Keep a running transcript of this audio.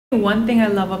One thing I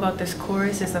love about this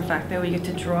course is the fact that we get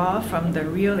to draw from the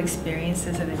real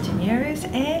experiences of engineers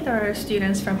and our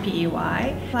students from PEY.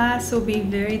 Class will be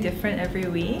very different every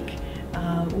week.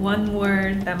 One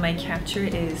word that might capture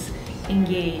is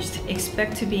engaged.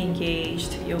 Expect to be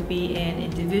engaged. You'll be in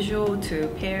individual to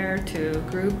pair to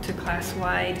group to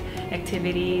class-wide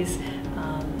activities.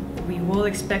 We will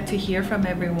expect to hear from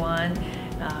everyone.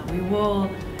 We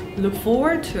will look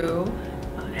forward to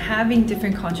having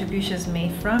different contributions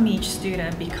made from each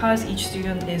student because each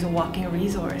student is a walking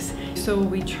resource. So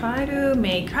we try to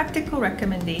make practical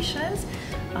recommendations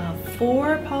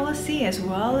for policy as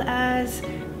well as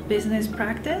business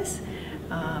practice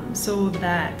so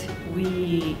that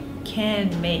we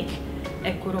can make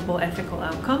equitable ethical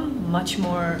outcome much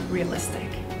more realistic.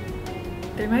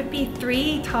 There might be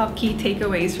 3 top key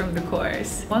takeaways from the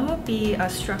course. One would be a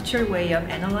structured way of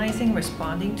analyzing,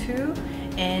 responding to,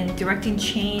 and directing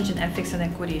change in ethics and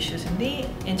equity issues in the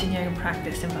engineering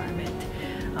practice environment.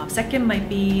 Second might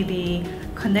be the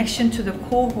connection to the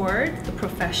cohort, the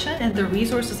profession, and the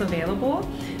resources available,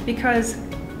 because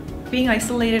being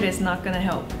isolated is not going to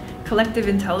help. Collective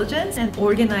intelligence and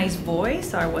organized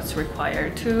voice are what's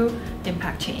required to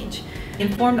impact change.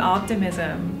 Informed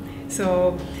optimism.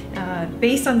 So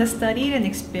based on the studied and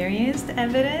experienced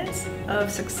evidence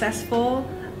of successful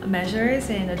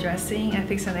measures in addressing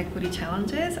ethics and equity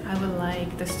challenges, I would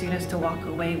like the students to walk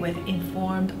away with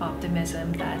informed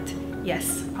optimism that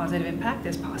yes, positive impact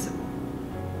is possible.